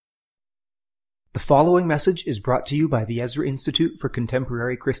following message is brought to you by the Ezra Institute for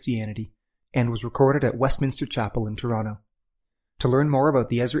Contemporary Christianity and was recorded at Westminster Chapel in Toronto. To learn more about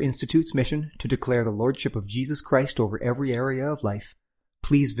the Ezra Institute's mission to declare the Lordship of Jesus Christ over every area of life,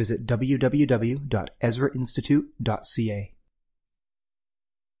 please visit www.ezrainstitute.ca.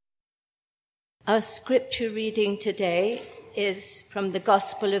 Our scripture reading today is from the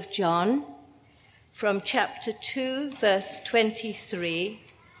Gospel of John, from chapter 2, verse 23,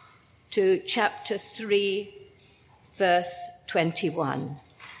 to chapter 3, verse 21.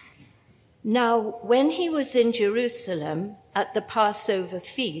 Now, when he was in Jerusalem at the Passover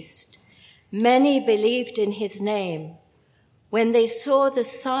feast, many believed in his name when they saw the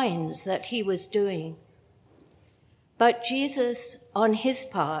signs that he was doing. But Jesus, on his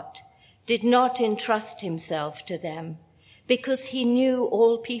part, did not entrust himself to them, because he knew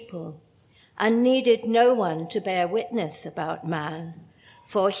all people and needed no one to bear witness about man,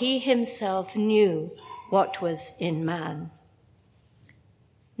 for he himself knew what was in man.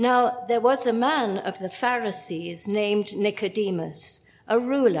 Now there was a man of the Pharisees named Nicodemus, a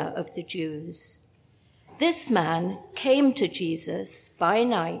ruler of the Jews. This man came to Jesus by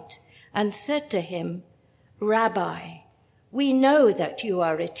night and said to him, "Rabbi, we know that you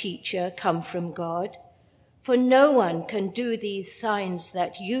are a teacher come from God, for no one can do these signs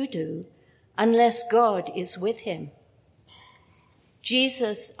that you do unless God is with him."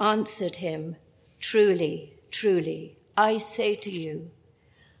 Jesus answered him, "Truly, truly, I say to you,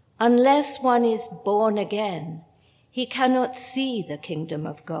 unless one is born again, he cannot see the kingdom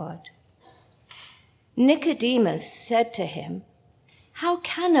of God." Nicodemus said to him, "How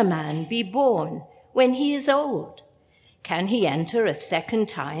can a man be born when he is old? Can he enter a second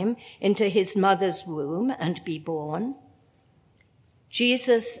time into his mother's womb and be born?"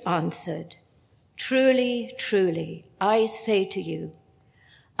 Jesus answered, "Truly, truly, I say to you,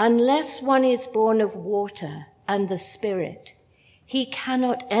 unless one is born of water and the Spirit, he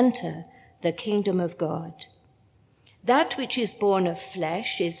cannot enter the kingdom of God. That which is born of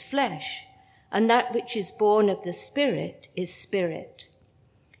flesh is flesh, and that which is born of the Spirit is spirit.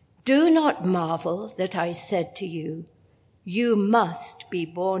 Do not marvel that I said to you, you must be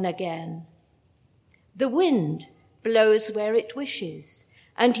born again. The wind blows where it wishes,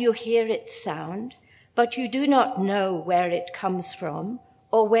 and you hear its sound, but you do not know where it comes from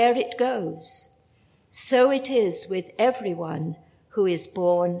or where it goes. So it is with everyone who is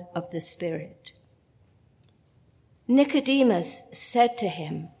born of the Spirit." Nicodemus said to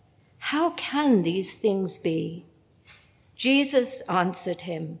him, "How can these things be?" Jesus answered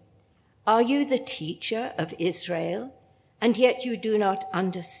him, "Are you the teacher of Israel, and yet you do not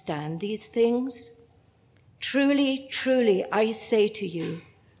understand these things? Truly, truly, I say to you,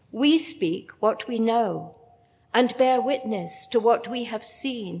 we speak what we know and bear witness to what we have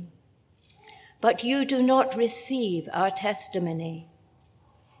seen, but you do not receive our testimony.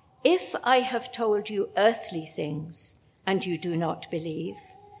 If I have told you earthly things and you do not believe,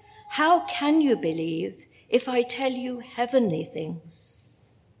 how can you believe if I tell you heavenly things?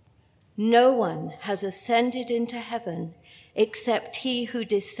 No one has ascended into heaven except he who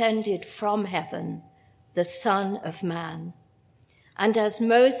descended from heaven, the Son of Man. And as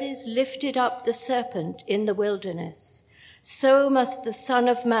Moses lifted up the serpent in the wilderness, so must the Son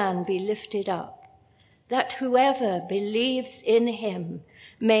of Man be lifted up, that whoever believes in him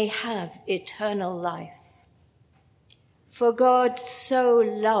may have eternal life. For God so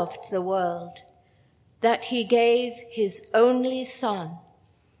loved the world that he gave his only Son,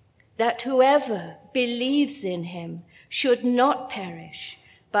 that whoever believes in him should not perish,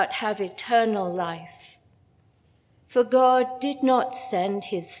 but have eternal life. For God did not send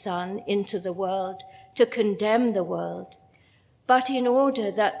his Son into the world to condemn the world, but in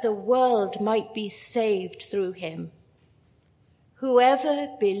order that the world might be saved through him.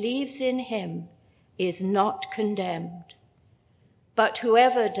 Whoever believes in him is not condemned, but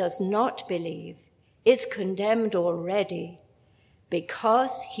whoever does not believe is condemned already,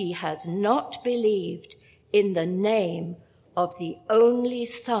 because he has not believed in the name of the only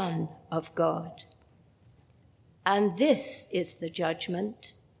Son of God. And this is the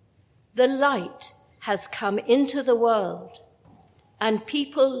judgment. The light has come into the world, and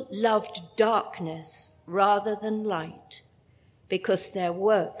people loved darkness rather than light, because their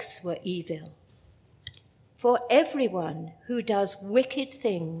works were evil. For everyone who does wicked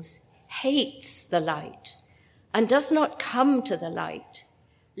things hates the light and does not come to the light,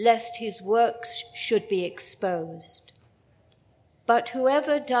 lest his works should be exposed. But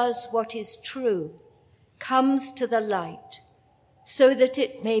whoever does what is true comes to the light, so that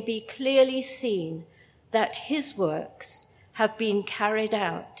it may be clearly seen that his works have been carried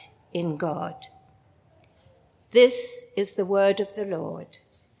out in God. This is the word of the Lord.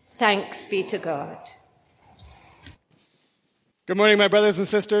 Thanks be to God. Good morning, my brothers and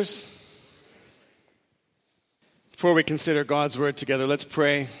sisters. Before we consider God's word together, let's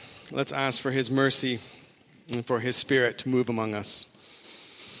pray. Let's ask for his mercy and for his Spirit to move among us.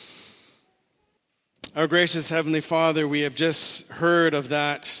 Our gracious Heavenly Father, we have just heard of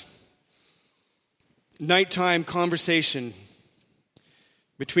that nighttime conversation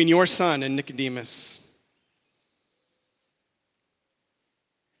between your son and Nicodemus.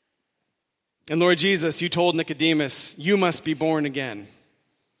 And Lord Jesus, you told Nicodemus, you must be born again.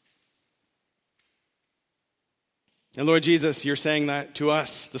 And Lord Jesus, you're saying that to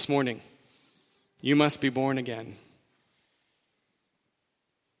us this morning. You must be born again.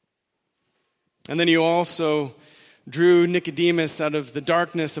 And then you also drew Nicodemus out of the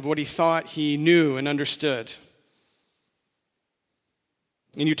darkness of what he thought he knew and understood.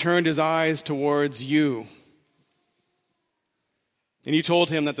 And you turned his eyes towards you. And you told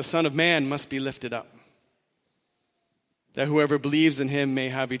him that the Son of Man must be lifted up, that whoever believes in him may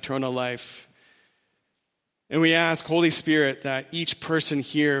have eternal life. And we ask, Holy Spirit, that each person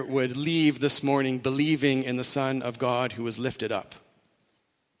here would leave this morning believing in the Son of God who was lifted up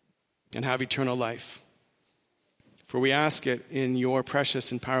and have eternal life. For we ask it in your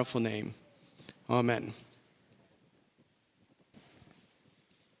precious and powerful name. Amen.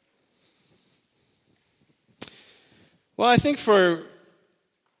 Well, I think for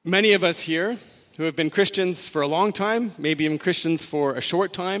many of us here who have been Christians for a long time, maybe even Christians for a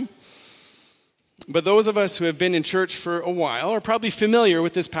short time, but those of us who have been in church for a while are probably familiar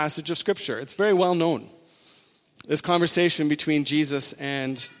with this passage of Scripture. It's very well known, this conversation between Jesus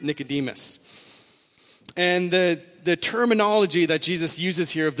and Nicodemus. And the terminology that Jesus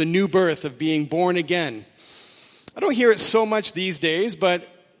uses here of the new birth, of being born again, I don't hear it so much these days, but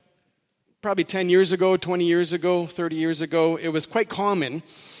probably 10 years ago, 20 years ago, 30 years ago, it was quite common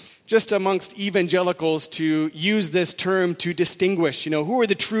just amongst evangelicals to use this term to distinguish, who are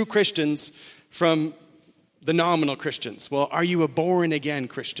the true Christians from the nominal Christians. Well, are you a born-again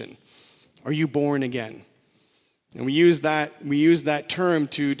Christian? Are you born again? And we use that term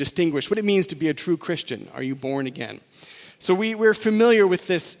to distinguish what it means to be a true Christian. Are you born again? So we're familiar with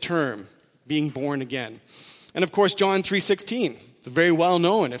this term, being born again. And of course, John 3:16. It's a very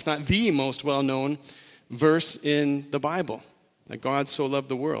well-known, if not the most well-known verse in the Bible, that God so loved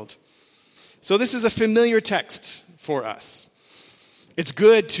the world. So this is a familiar text for us. It's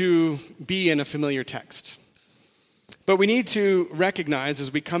good to be in a familiar text. But we need to recognize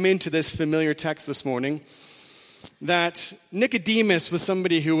as we come into this familiar text this morning that Nicodemus was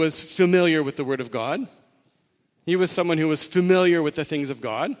somebody who was familiar with the Word of God. He was someone who was familiar with the things of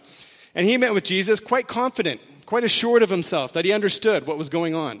God. And he met with Jesus quite confident, quite assured of himself that he understood what was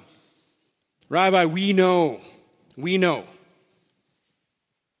going on. Rabbi, we know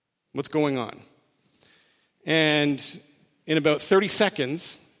what's going on. And in about 30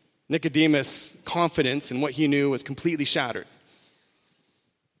 seconds, Nicodemus' confidence in what he knew was completely shattered.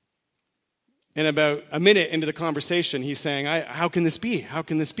 And about a minute into the conversation, he's saying, how can this be? How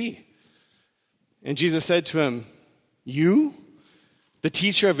can this be? And Jesus said to him, you, the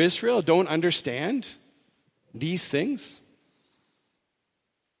teacher of Israel, don't understand these things?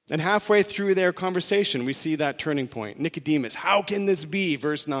 And halfway through their conversation, we see that turning point. Nicodemus, how can this be?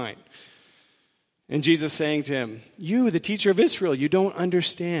 Verse 9. And Jesus saying to him, you, the teacher of Israel, you don't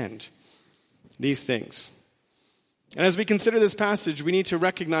understand these things. And as we consider this passage, we need to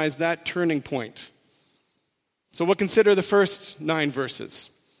recognize that turning point. So we'll consider the first 9 verses.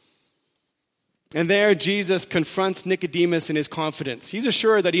 And there Jesus confronts Nicodemus in his confidence. He's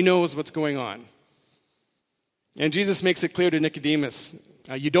assured that he knows what's going on. And Jesus makes it clear to Nicodemus,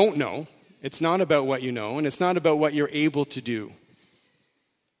 you don't know. It's not about what you know, and it's not about what you're able to do.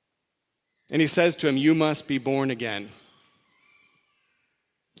 And he says to him, you must be born again.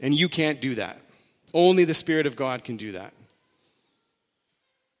 And you can't do that. Only the Spirit of God can do that.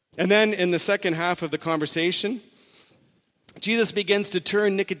 And then in the second half of the conversation, Jesus begins to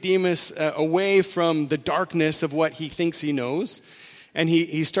turn Nicodemus away from the darkness of what he thinks he knows. And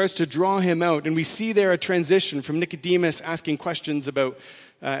he starts to draw him out. And we see there a transition from Nicodemus asking questions about,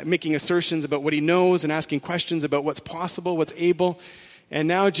 making assertions about what he knows and asking questions about what's possible, what's able. And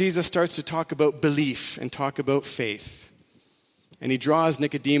now Jesus starts to talk about belief and talk about faith. And he draws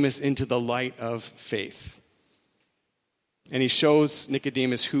Nicodemus into the light of faith. And he shows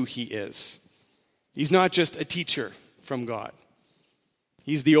Nicodemus who he is. He's not just a teacher from God.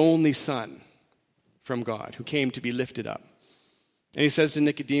 He's the only Son from God who came to be lifted up. And he says to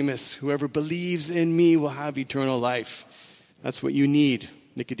Nicodemus, whoever believes in me will have eternal life. That's what you need,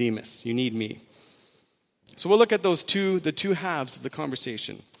 Nicodemus. You need me. So we'll look at the two halves of the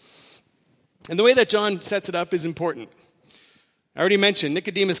conversation. And the way that John sets it up is important. I already mentioned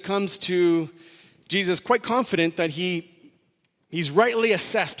Nicodemus comes to Jesus quite confident that he's rightly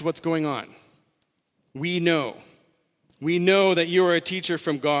assessed what's going on. We know that you are a teacher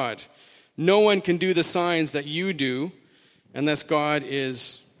from God. No one can do the signs that you do unless God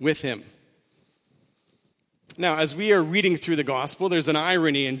is with him. Now, as we are reading through the gospel, there's an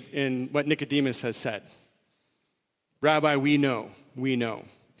irony in what Nicodemus has said. Rabbi, we know.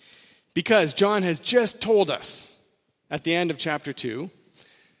 Because John has just told us at the end of chapter 2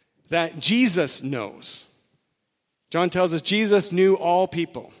 that Jesus knows. John tells us Jesus knew all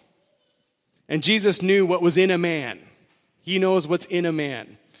people. And Jesus knew what was in a man. He knows what's in a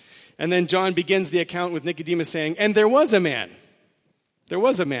man. And then John begins the account with Nicodemus saying, and there was a man. There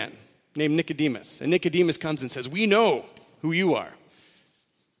was a man named Nicodemus. And Nicodemus comes and says, we know who you are.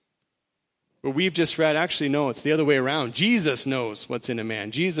 But we've just read, actually, no, it's the other way around. Jesus knows what's in a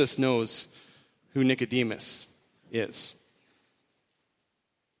man. Jesus knows who Nicodemus is.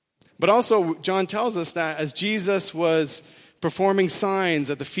 But also, John tells us that as Jesus was performing signs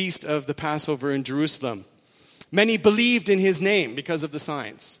at the feast of the Passover in Jerusalem, many believed in his name because of the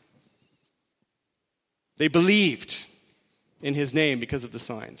signs. They believed in his name because of the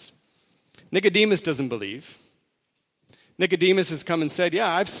signs. Nicodemus doesn't believe. Nicodemus has come and said, yeah,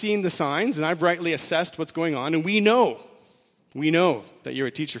 I've seen the signs and I've rightly assessed what's going on, and we know that you're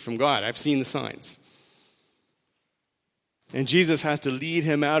a teacher from God. I've seen the signs. And Jesus has to lead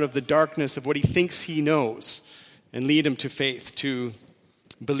him out of the darkness of what he thinks he knows and lead him to faith, to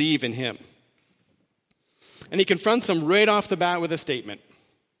believe in him. And he confronts him right off the bat with a statement.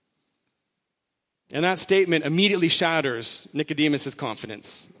 And that statement immediately shatters Nicodemus'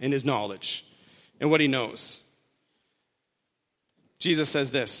 confidence in his knowledge and what he knows. Jesus says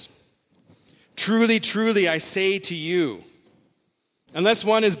this, truly, truly, I say to you, unless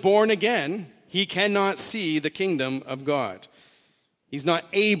one is born again, he cannot see the kingdom of God. He's not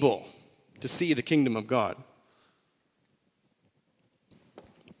able to see the kingdom of God.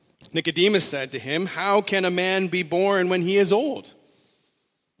 Nicodemus said to him, how can a man be born when he is old?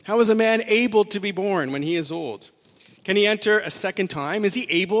 How is a man able to be born when he is old? Can he enter a second time? Is he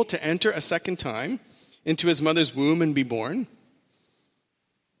able to enter a second time into his mother's womb and be born?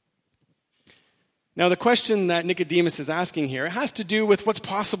 Now, the question that Nicodemus is asking here has to do with what's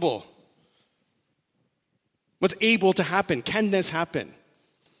possible. What's able to happen? Can this happen?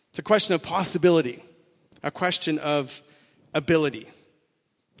 It's a question of possibility, a question of ability.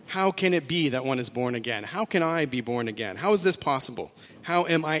 How can it be that one is born again? How can I be born again? How is this possible? How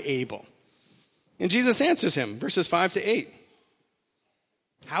am I able? And Jesus answers him, verses 5 to 8.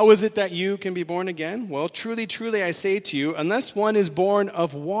 How is it that you can be born again? Well, truly, truly, I say to you, unless one is born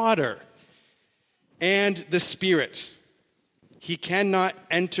of water and the Spirit, he cannot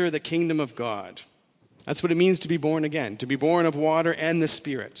enter the kingdom of God. That's what it means to be born again, to be born of water and the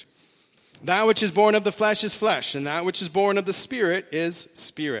Spirit. That which is born of the flesh is flesh, and that which is born of the Spirit is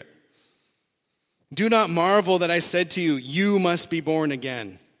spirit. Do not marvel that I said to you, you must be born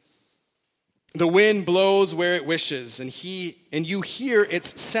again. The wind blows where it wishes, and you hear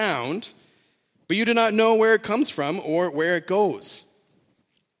its sound, but you do not know where it comes from or where it goes.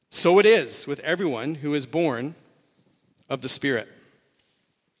 So it is with everyone who is born of the Spirit.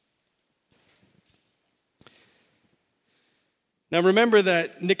 Now remember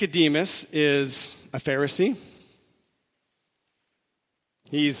that Nicodemus is a Pharisee.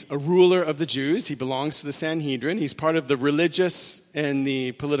 He's a ruler of the Jews. He belongs to the Sanhedrin. He's part of the religious and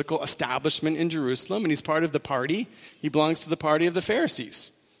the political establishment in Jerusalem, and he's part of the party. He belongs to the party of the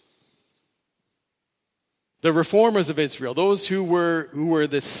Pharisees. The reformers of Israel, those who were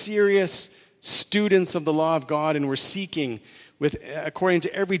the serious students of the law of God and were seeking, according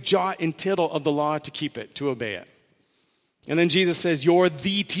to every jot and tittle of the law, to keep it, to obey it. And then Jesus says, you're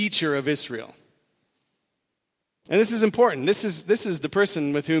the teacher of Israel. And this is important. This is the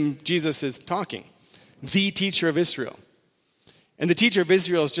person with whom Jesus is talking. The teacher of Israel. And the teacher of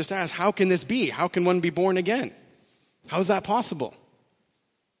Israel is just asked, how can this be? How can one be born again? How is that possible?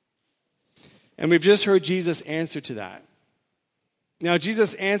 And we've just heard Jesus' answer to that. Now,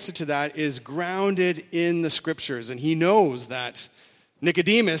 Jesus' answer to that is grounded in the Scriptures. And he knows that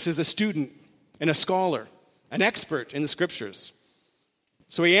Nicodemus is a student and a scholar, an expert in the Scriptures.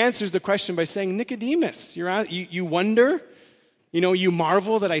 So he answers the question by saying, Nicodemus, you wonder, you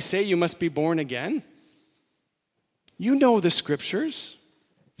marvel that I say you must be born again. You know the Scriptures.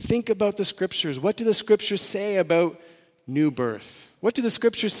 Think about the Scriptures. What do the Scriptures say about new birth? What do the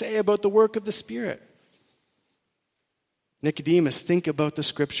Scriptures say about the work of the Spirit? Nicodemus, think about the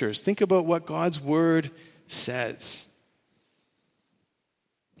Scriptures. Think about what God's Word says.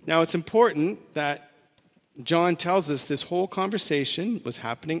 Now, it's important that John tells us this whole conversation was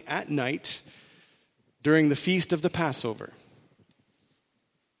happening at night during the feast of the Passover.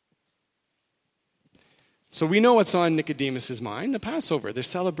 So we know what's on Nicodemus' mind, the Passover. They're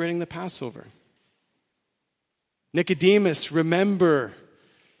celebrating the Passover. Nicodemus, remember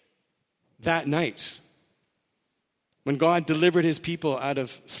that night when God delivered his people out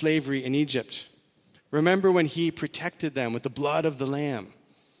of slavery in Egypt. Remember when he protected them with the blood of the Lamb.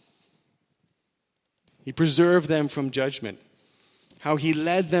 He preserved them from judgment. How he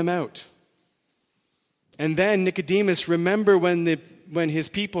led them out. And then Nicodemus, remember when his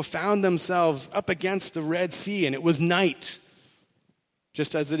people found themselves up against the Red Sea and it was night,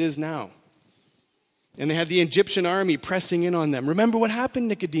 just as it is now. And they had the Egyptian army pressing in on them. Remember what happened,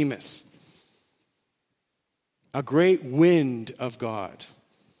 Nicodemus? A great wind of God,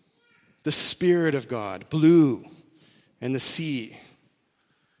 the Spirit of God, blew, and the sea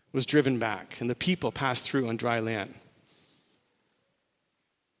was driven back, and the people passed through on dry land.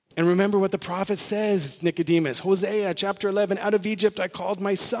 And remember what the prophet says, Nicodemus. Hosea chapter 11, out of Egypt I called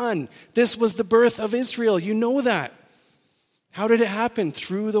my son. This was the birth of Israel. You know that. How did it happen?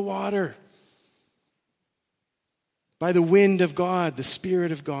 Through the water. By the wind of God, the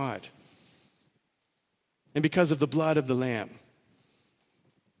Spirit of God. And because of the blood of the Lamb.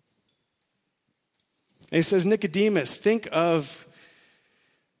 And he says, Nicodemus, think of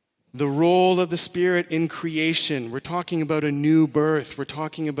the role of the Spirit in creation. We're talking about a new birth. We're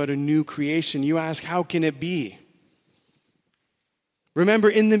talking about a new creation. You ask, how can it be? Remember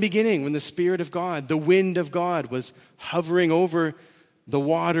in the beginning when the Spirit of God, the wind of God, was hovering over the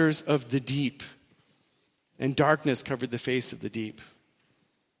waters of the deep, and darkness covered the face of the deep.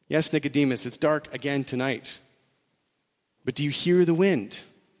 Yes, Nicodemus, it's dark again tonight. But do you hear the wind?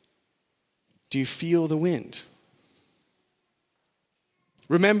 Do you feel the wind?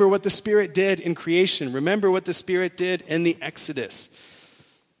 Remember what the Spirit did in creation. Remember what the Spirit did in the Exodus.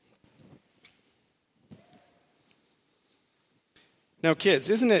 Now, kids,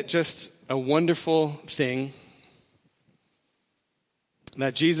 isn't it just a wonderful thing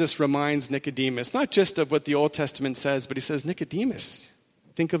that Jesus reminds Nicodemus, not just of what the Old Testament says, but he says, Nicodemus,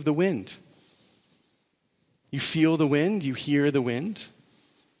 think of the wind. You feel the wind, you hear the wind.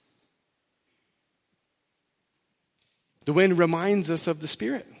 The wind reminds us of the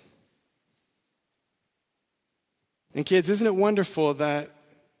Spirit. And kids, isn't it wonderful that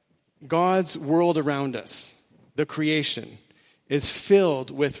God's world around us, the creation, is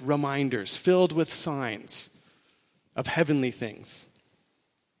filled with reminders, filled with signs of heavenly things.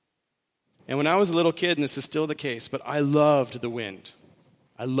 And when I was a little kid, and this is still the case, but I loved the wind.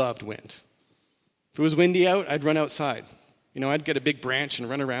 I loved wind. If it was windy out, I'd run outside. I'd get a big branch and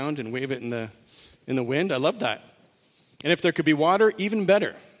run around and wave it in the wind. I loved that. And if there could be water, even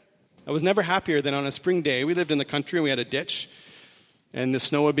better. I was never happier than on a spring day. We lived in the country and we had a ditch. And the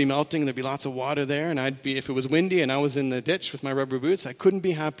snow would be melting and there'd be lots of water there. And if it was windy and I was in the ditch with my rubber boots, I couldn't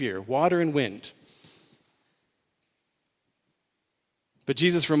be happier. Water and wind. But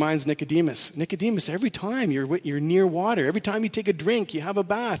Jesus reminds Nicodemus, every time you're near water, every time you take a drink, you have a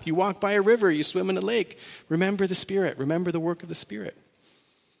bath, you walk by a river, you swim in a lake, remember the Spirit, remember the work of the Spirit.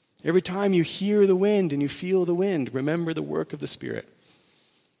 Every time you hear the wind and you feel the wind, remember the work of the Spirit.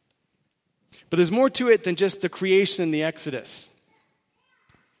 But there's more to it than just the creation and the Exodus.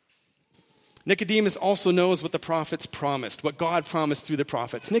 Nicodemus also knows what the prophets promised, what God promised through the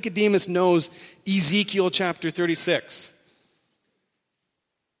prophets. Nicodemus knows Ezekiel chapter 36.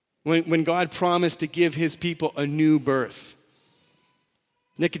 When God promised to give his people a new birth.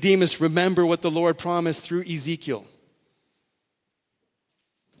 Nicodemus, remember what the Lord promised through Ezekiel.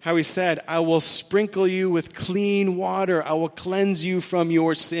 How he said, I will sprinkle you with clean water. I will cleanse you from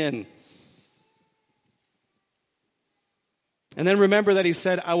your sin. And then remember that he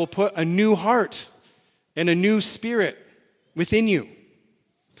said, I will put a new heart and a new spirit within you.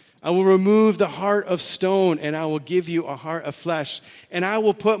 I will remove the heart of stone and I will give you a heart of flesh. And I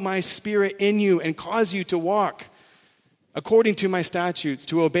will put my Spirit in you and cause you to walk according to my statutes,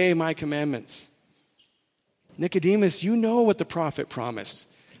 to obey my commandments. Nicodemus, you know what the prophet promised.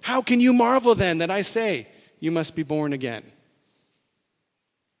 How can you marvel then that I say you must be born again?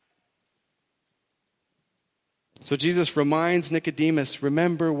 So Jesus reminds Nicodemus,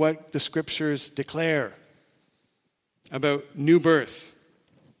 remember what the scriptures declare about new birth,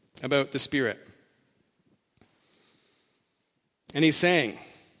 about the Spirit. And he's saying,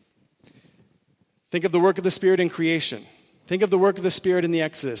 think of the work of the Spirit in creation. Think of the work of the Spirit in the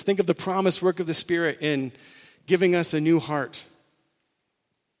Exodus. Think of the promised work of the Spirit in giving us a new heart.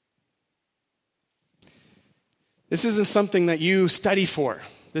 This isn't something that you study for.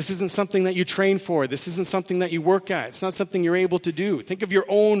 This isn't something that you train for. This isn't something that you work at. It's not something you're able to do. Think of your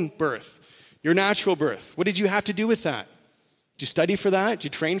own birth, your natural birth. What did you have to do with that? Did you study for that? Did you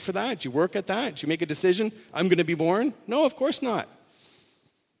train for that? Did you work at that? Did you make a decision? I'm going to be born? No, of course not.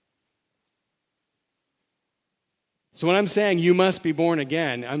 So when I'm saying you must be born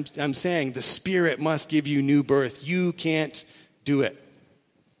again, I'm saying the Spirit must give you new birth. You can't do it.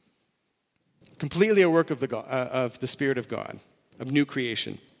 Completely a work of the Spirit of God, of new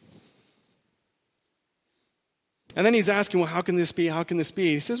creation. And then he's asking, well, how can this be? How can this be?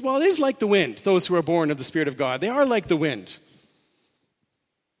 He says, well, it is like the wind, those who are born of the Spirit of God. They are like the wind.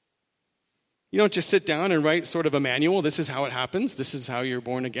 You don't just sit down and write sort of a manual. This is how it happens. This is how you're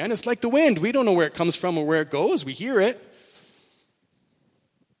born again. It's like the wind. We don't know where it comes from or where it goes. We hear it.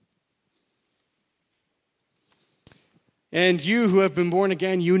 And you who have been born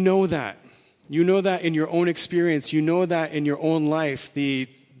again, you know that. You know that in your own experience. You know that in your own life. The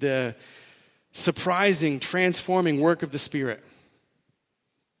surprising, transforming work of the Spirit.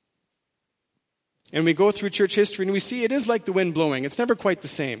 And we go through church history and we see it is like the wind blowing. It's never quite the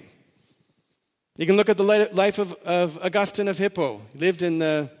same. You can look at the life of Augustine of Hippo. He lived in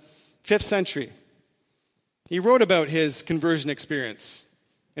the 5th century. He wrote about his conversion experience.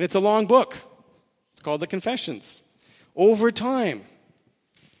 And it's a long book. It's called the Confessions. Over time,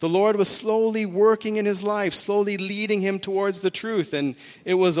 the Lord was slowly working in his life, slowly leading him towards the truth. And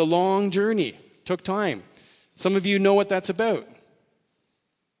it was a long journey. It took time. Some of you know what that's about.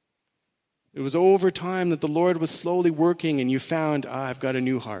 It was over time that the Lord was slowly working and you found, I've got a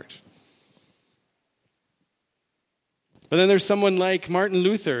new heart. But then there's someone like Martin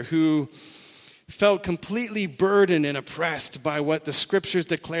Luther who felt completely burdened and oppressed by what the Scriptures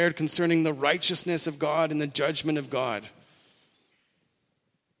declared concerning the righteousness of God and the judgment of God.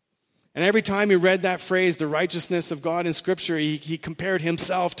 And every time he read that phrase, the righteousness of God in Scripture, he compared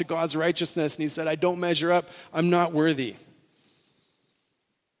himself to God's righteousness and he said, I don't measure up, I'm not worthy.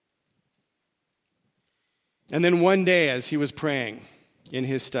 And then one day as he was praying in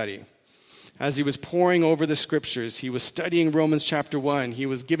his study, as he was poring over the Scriptures, he was studying Romans chapter 1. He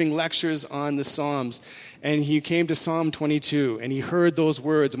was giving lectures on the Psalms. And he came to Psalm 22. And he heard those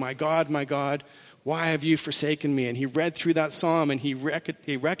words, my God, why have you forsaken me? And he read through that psalm and he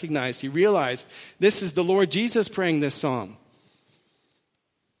realized, this is the Lord Jesus praying this psalm.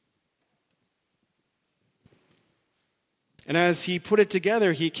 And as he put it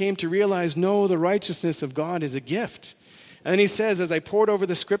together, he came to realize, no, the righteousness of God is a gift. And then he says, as I pored over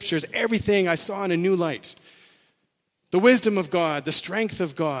the Scriptures, everything I saw in a new light. The wisdom of God, the strength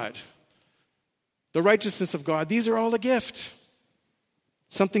of God, the righteousness of God, these are all a gift.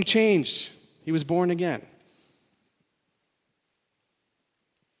 Something changed. He was born again.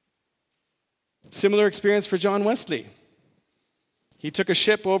 Similar experience for John Wesley. He took a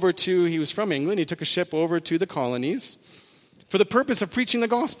ship he was from England, he took a ship over to the colonies for the purpose of preaching the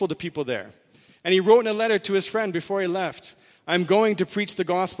gospel to people there. And he wrote in a letter to his friend before he left, I'm going to preach the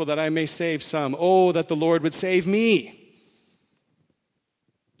gospel that I may save some. Oh, that the Lord would save me.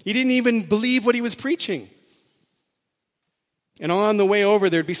 He didn't even believe what he was preaching. And on the way over,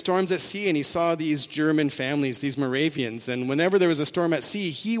 there'd be storms at sea, and he saw these German families, these Moravians, and whenever there was a storm at sea,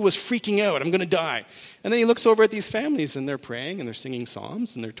 he was freaking out, I'm going to die. And then he looks over at these families, and they're praying, and they're singing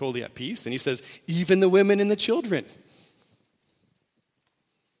psalms, and they're totally at peace, and he says, even the women and the children.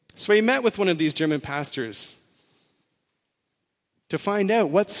 So he met with one of these German pastors to find out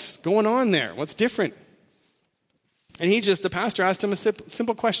what's going on there, what's different. And the pastor asked him a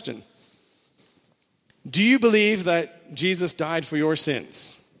simple question. Do you believe that Jesus died for your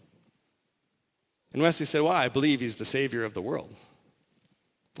sins? And Wesley said, well, I believe he's the Savior of the world.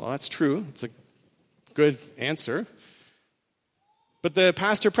 Well, that's true. It's a good answer. But the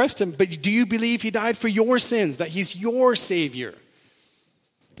pastor pressed him, but do you believe he died for your sins, that he's your Savior?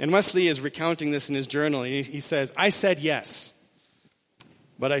 And Wesley is recounting this in his journal. And he says, I said yes,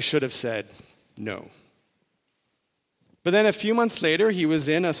 but I should have said no. But then a few months later, he was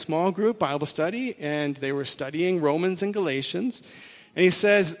in a small group Bible study, and they were studying Romans and Galatians. And he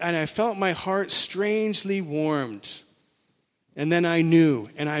says, and I felt my heart strangely warmed. And then I knew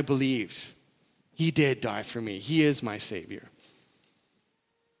and I believed. He did die for me. He is my Savior.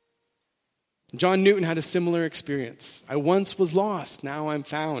 John Newton had a similar experience. I once was lost, now I'm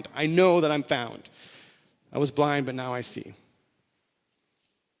found. I know that I'm found. I was blind, but now I see.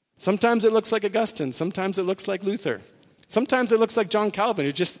 Sometimes it looks like Augustine. Sometimes it looks like Luther. Sometimes it looks like John Calvin,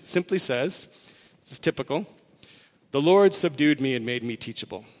 who just simply says, this is typical, the Lord subdued me and made me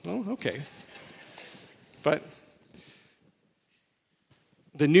teachable. Well, okay. But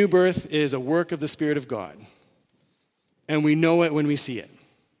the new birth is a work of the Spirit of God. and we know it when we see it.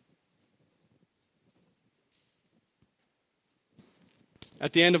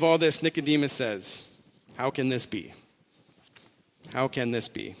 At the end of all this, Nicodemus says, how can this be? How can this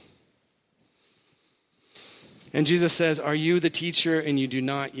be? And Jesus says, are you the teacher and you do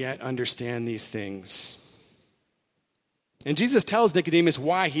not yet understand these things? And Jesus tells Nicodemus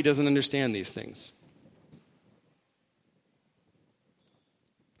why he doesn't understand these things.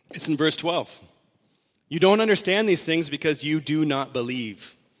 It's in verse 12. You don't understand these things because you do not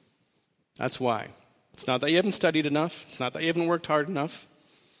believe. That's why. It's not that you haven't studied enough. It's not that you haven't worked hard enough.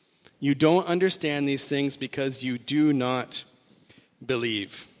 You don't understand these things because you do not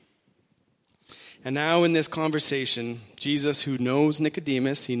believe. And now in this conversation, Jesus, who knows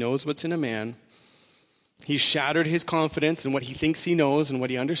Nicodemus, he knows what's in a man, he's shattered his confidence in what he thinks he knows and what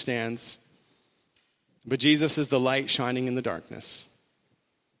he understands. But Jesus is the light shining in the darkness.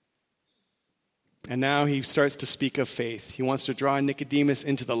 And now he starts to speak of faith. He wants to draw Nicodemus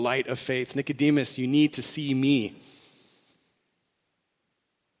into the light of faith. Nicodemus, you need to see me.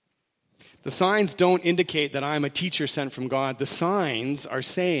 The signs don't indicate that I'm a teacher sent from God. The signs are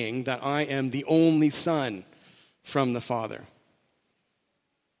saying that I am the only Son from the Father.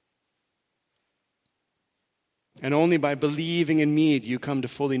 And only by believing in me do you come to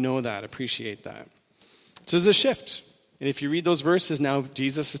fully know that, appreciate that. So there's a shift. And if you read those verses now,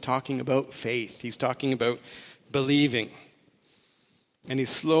 Jesus is talking about faith. He's talking about believing. And he's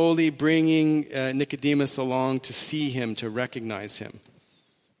slowly bringing Nicodemus along to see him, to recognize him.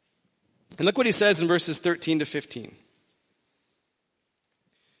 And look what he says in verses 13 to 15.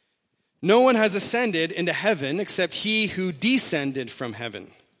 No one has ascended into heaven except he who descended from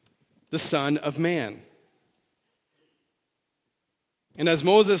heaven, the Son of Man. And as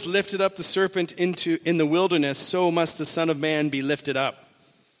Moses lifted up the serpent in the wilderness, so must the Son of Man be lifted up,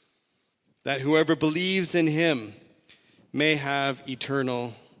 that whoever believes in him may have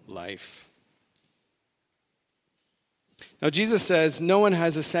eternal life. Now Jesus says, no one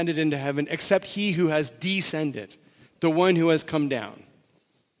has ascended into heaven except he who has descended, the one who has come down.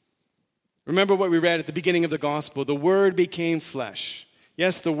 Remember what we read at the beginning of the gospel. The Word became flesh.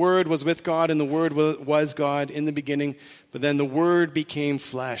 Yes, the Word was with God and the Word was God in the beginning, but then the Word became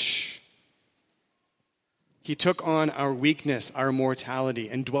flesh. He took on our weakness, our mortality,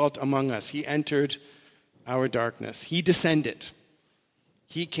 and dwelt among us. He entered our darkness. He descended.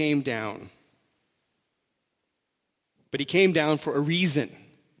 He came down. But he came down for a reason,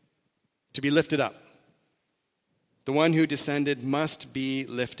 to be lifted up. The one who descended must be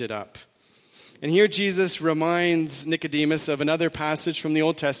lifted up. And here Jesus reminds Nicodemus of another passage from the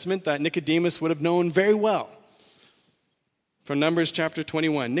Old Testament that Nicodemus would have known very well. From Numbers chapter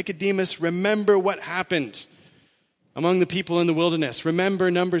 21. Nicodemus, remember what happened among the people in the wilderness.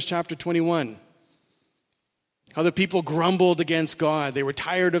 Remember Numbers chapter 21. How the people grumbled against God. They were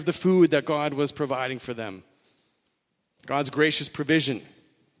tired of the food that God was providing for them. God's gracious provision.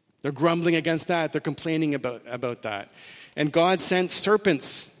 They're grumbling against that. They're complaining about that. And God sent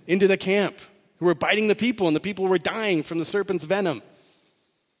serpents into the camp who were biting the people, and the people were dying from the serpent's venom.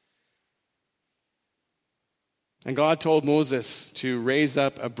 And God told Moses to raise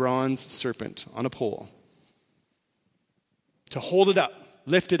up a bronze serpent on a pole, to hold it up,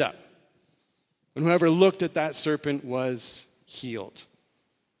 lift it up. And whoever looked at that serpent was healed.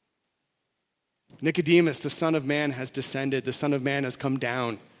 Nicodemus, the Son of Man, has descended. The Son of Man has come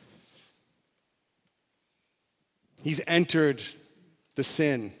down. He's entered the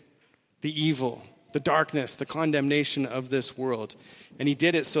sin, the evil, the darkness, the condemnation of this world. And he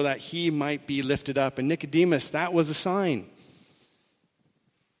did it so that he might be lifted up. And Nicodemus, that was a sign.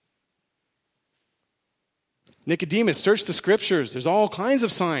 Nicodemus, search the scriptures. There's all kinds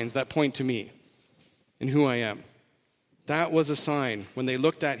of signs that point to me and who I am. That was a sign. When they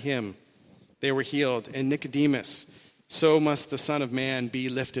looked at him, they were healed. And Nicodemus, so must the Son of Man be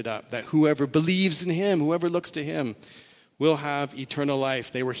lifted up, that whoever believes in him, whoever looks to him, will have eternal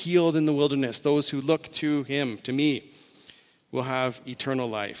life. They were healed in the wilderness. Those who look to him, to me, will have eternal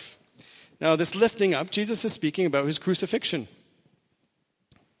life. Now, this lifting up, Jesus is speaking about his crucifixion.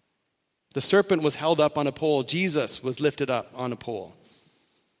 The serpent was held up on a pole. Jesus was lifted up on a pole.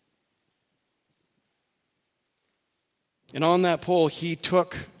 And on that pole, he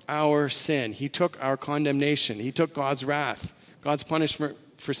took our sin. He took our condemnation. He took God's wrath, God's punishment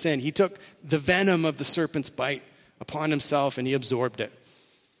for sin. He took the venom of the serpent's bite upon himself, and he absorbed it.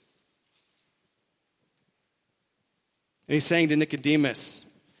 And he's saying to Nicodemus,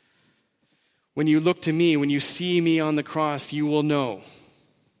 when you look to me, when you see me on the cross, you will know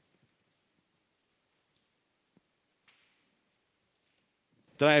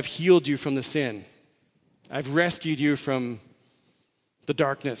that I have healed you from the sin. I've rescued you from the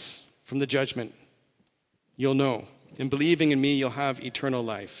darkness, from the judgment. You'll know. In believing in me, you'll have eternal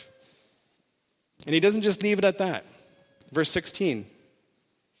life. And he doesn't just leave it at that. Verse 16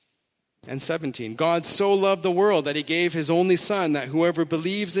 and 17. God so loved the world that he gave his only Son, that whoever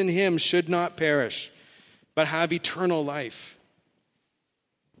believes in him should not perish, but have eternal life.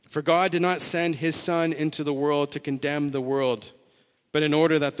 For God did not send his Son into the world to condemn the world, but in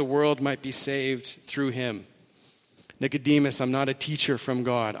order that the world might be saved through him. Nicodemus, I'm not a teacher from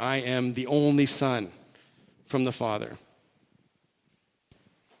God. I am the only Son from the Father.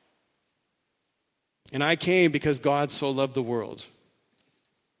 And I came because God so loved the world.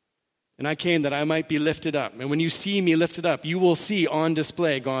 And I came that I might be lifted up. And when you see me lifted up, you will see on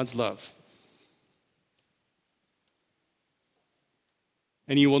display God's love.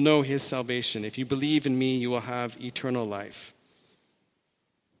 And you will know his salvation. If you believe in me, you will have eternal life.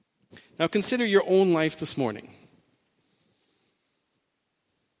 Now consider your own life this morning.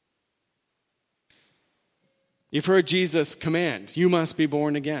 You've heard Jesus command, you must be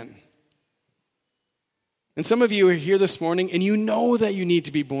born again. And some of you are here this morning and you know that you need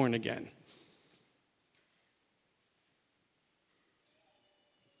to be born again.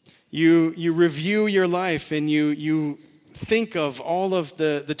 You review your life and you think of all of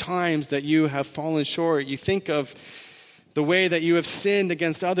the times that you have fallen short. You think of the way that you have sinned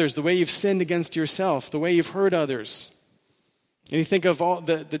against others, the way you've sinned against yourself, the way you've hurt others. And you think of all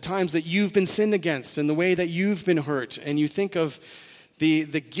the times that you've been sinned against and the way that you've been hurt. And you think of the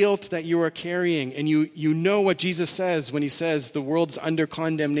guilt that you are carrying. And you know what Jesus says when he says the world's under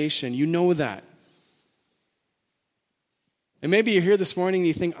condemnation. You know that. And maybe you're here this morning and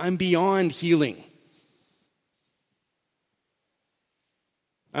you think, I'm beyond healing.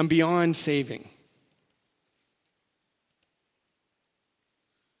 I'm beyond saving.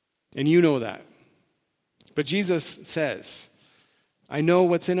 And you know that. But Jesus says, I know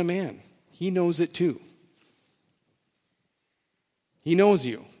what's in a man. He knows it too. He knows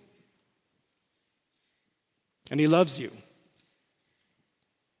you. And he loves you.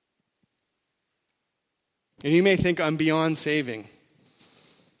 And you may think, I'm beyond saving.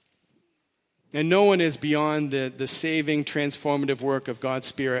 And no one is beyond the saving, transformative work of God's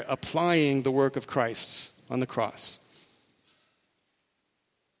Spirit, applying the work of Christ on the cross.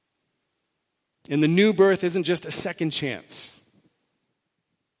 And the new birth isn't just a second chance.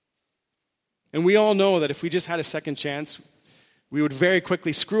 And we all know that if we just had a second chance, we would very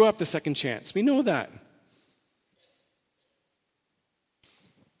quickly screw up the second chance. We know that.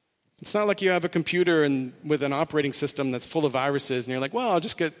 It's not like you have a computer with an operating system that's full of viruses and you're like, well, I'll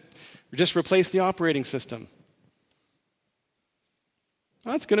just replace the operating system.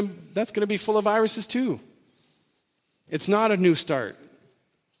 Well, that's going to be full of viruses too. It's not a new start.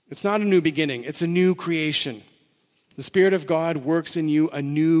 It's not a new beginning. It's a new creation. The Spirit of God works in you a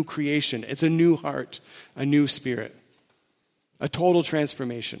new creation. It's a new heart, a new spirit, a total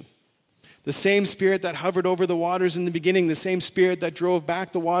transformation. The same Spirit that hovered over the waters in the beginning, the same Spirit that drove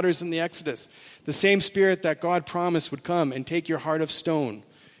back the waters in the Exodus, the same Spirit that God promised would come and take your heart of stone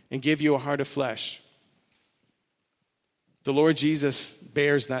and give you a heart of flesh. The Lord Jesus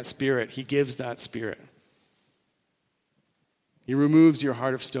bears that Spirit. He gives that Spirit. He removes your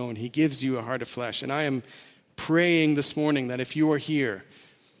heart of stone. He gives you a heart of flesh. And I am praying this morning that if you are here,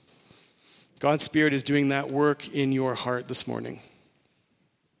 God's Spirit is doing that work in your heart this morning.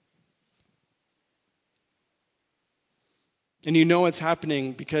 And you know it's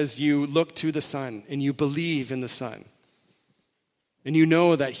happening because you look to the Son and you believe in the Son. And you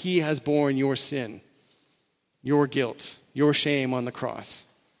know that he has borne your sin, your guilt, your shame on the cross.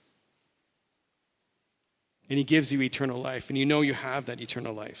 And he gives you eternal life. And you know you have that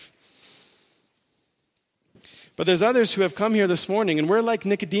eternal life. But there's others who have come here this morning, and we're like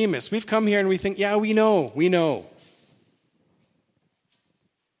Nicodemus. We've come here and we think, yeah, we know.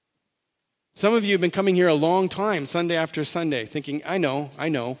 Some of you have been coming here a long time, Sunday after Sunday, thinking, I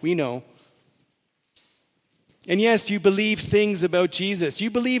know, we know. And yes, you believe things about Jesus.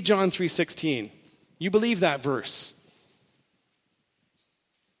 You believe John 3:16. You believe that verse.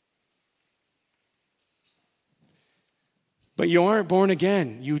 But you aren't born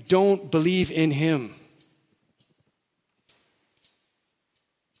again. You don't believe in him.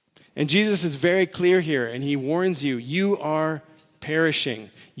 And Jesus is very clear here, and he warns you, you are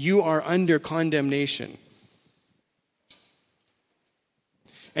perishing. You are under condemnation.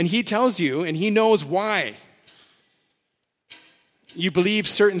 And he tells you, and he knows why you believe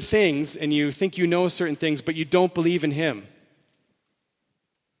certain things, and you think you know certain things, but you don't believe in him.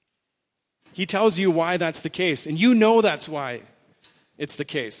 He tells you why that's the case, and you know that's why it's the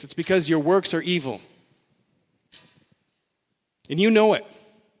case. It's because your works are evil. And you know it.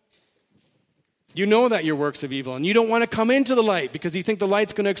 You know that your works of evil, and you don't want to come into the light because you think the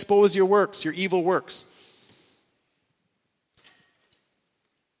light's going to expose your works, your evil works.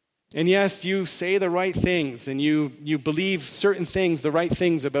 And yes, you say the right things, and you believe certain things, the right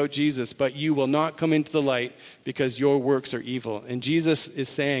things about Jesus, but you will not come into the light because your works are evil. And Jesus is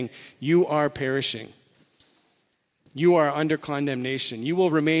saying, you are perishing. You are under condemnation. You will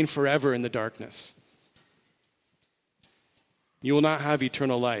remain forever in the darkness. You will not have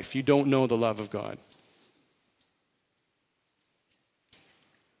eternal life. You don't know the love of God.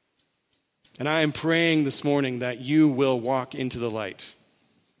 And I am praying this morning that you will walk into the light.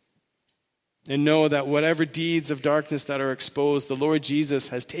 And know that whatever deeds of darkness that are exposed, the Lord Jesus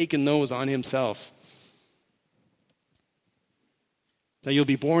has taken those on himself. That you'll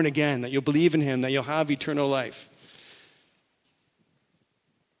be born again, that you'll believe in him, that you'll have eternal life.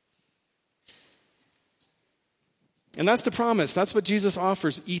 And that's the promise. That's what Jesus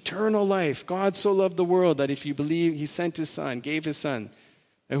offers, eternal life. God so loved the world that if you believe, he sent his son, gave his son,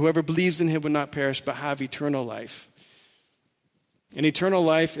 and whoever believes in him would not perish but have eternal life. And eternal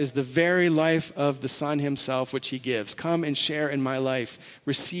life is the very life of the Son himself, which he gives. Come and share in my life.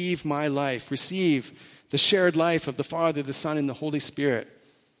 Receive my life. Receive the shared life of the Father, the Son, and the Holy Spirit.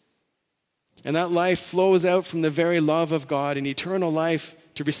 And that life flows out from the very love of God. And eternal life,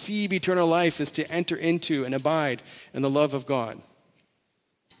 to receive eternal life, is to enter into and abide in the love of God.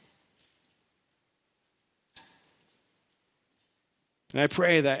 And I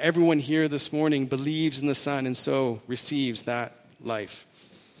pray that everyone here this morning believes in the Son and so receives that life.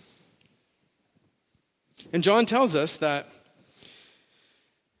 And John tells us that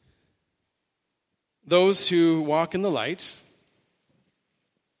those who walk in the light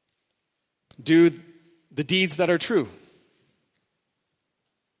do the deeds that are true.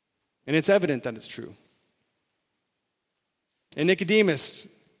 And it's evident that it's true. And Nicodemus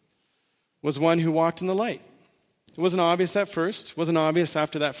was one who walked in the light. It wasn't obvious at first. It wasn't obvious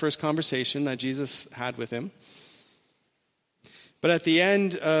after that first conversation that Jesus had with him. But at the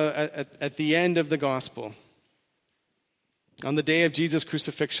end of the gospel, on the day of Jesus'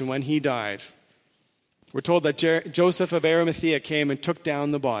 crucifixion, when he died, we're told that Joseph of Arimathea came and took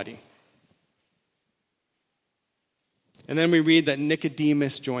down the body. And then we read that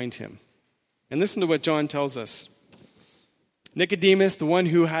Nicodemus joined him. And listen to what John tells us. Nicodemus, the one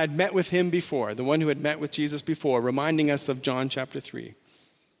who had met with him before, the one who had met with Jesus before, reminding us of John chapter 3,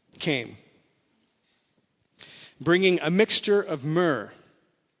 came, bringing a mixture of myrrh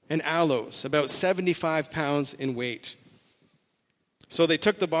and aloes, about 75 pounds in weight. So they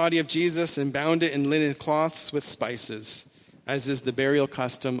took the body of Jesus and bound it in linen cloths with spices, as is the burial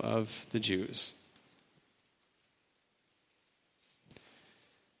custom of the Jews.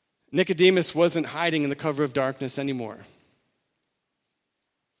 Nicodemus wasn't hiding in the cover of darkness anymore.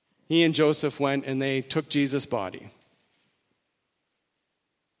 He and Joseph went and they took Jesus' body.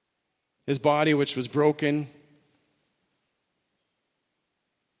 His body, which was broken,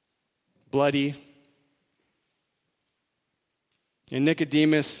 bloody. And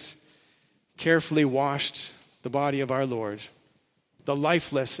Nicodemus carefully washed the body of our Lord, the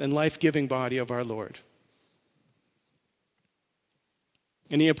lifeless and life-giving body of our Lord.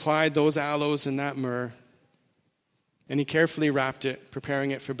 And he applied those aloes and that myrrh, and he carefully wrapped it,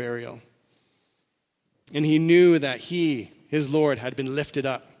 preparing it for burial. And he knew that he, his Lord, had been lifted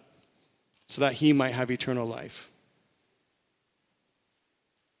up so that he might have eternal life.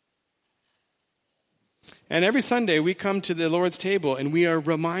 And every Sunday we come to the Lord's table and we are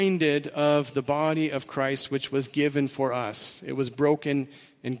reminded of the body of Christ which was given for us. It was broken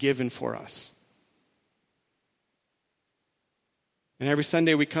and given for us. And every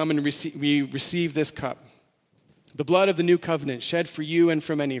Sunday we come and we receive this cup, the blood of the new covenant shed for you and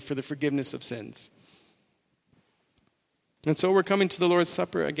for many for the forgiveness of sins. And so we're coming to the Lord's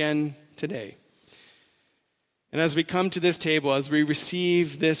Supper again today. And as we come to this table, as we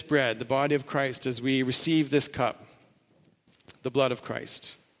receive this bread, the body of Christ, as we receive this cup, the blood of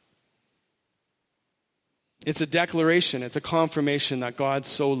Christ, it's a declaration, it's a confirmation that God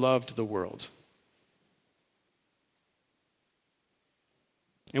so loved the world.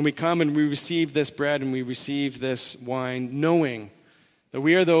 And we come and we receive this bread and we receive this wine, knowing that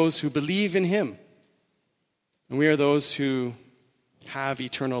we are those who believe in him. And we are those who have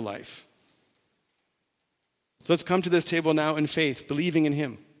eternal life. So let's come to this table now in faith, believing in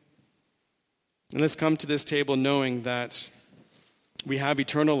him. And let's come to this table knowing that we have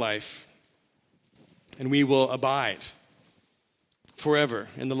eternal life and we will abide forever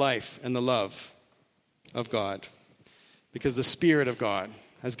in the life and the love of God. Because the Spirit of God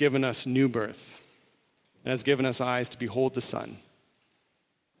has given us new birth and has given us eyes to behold the Son,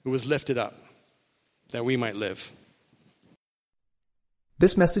 who was lifted up, that we might live.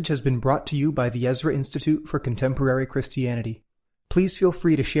 This message has been brought to you by the Ezra Institute for Contemporary Christianity. Please feel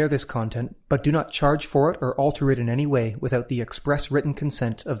free to share this content, but do not charge for it or alter it in any way without the express written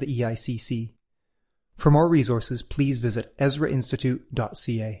consent of the EICC. For more resources, please visit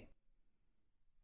ezrainstitute.ca.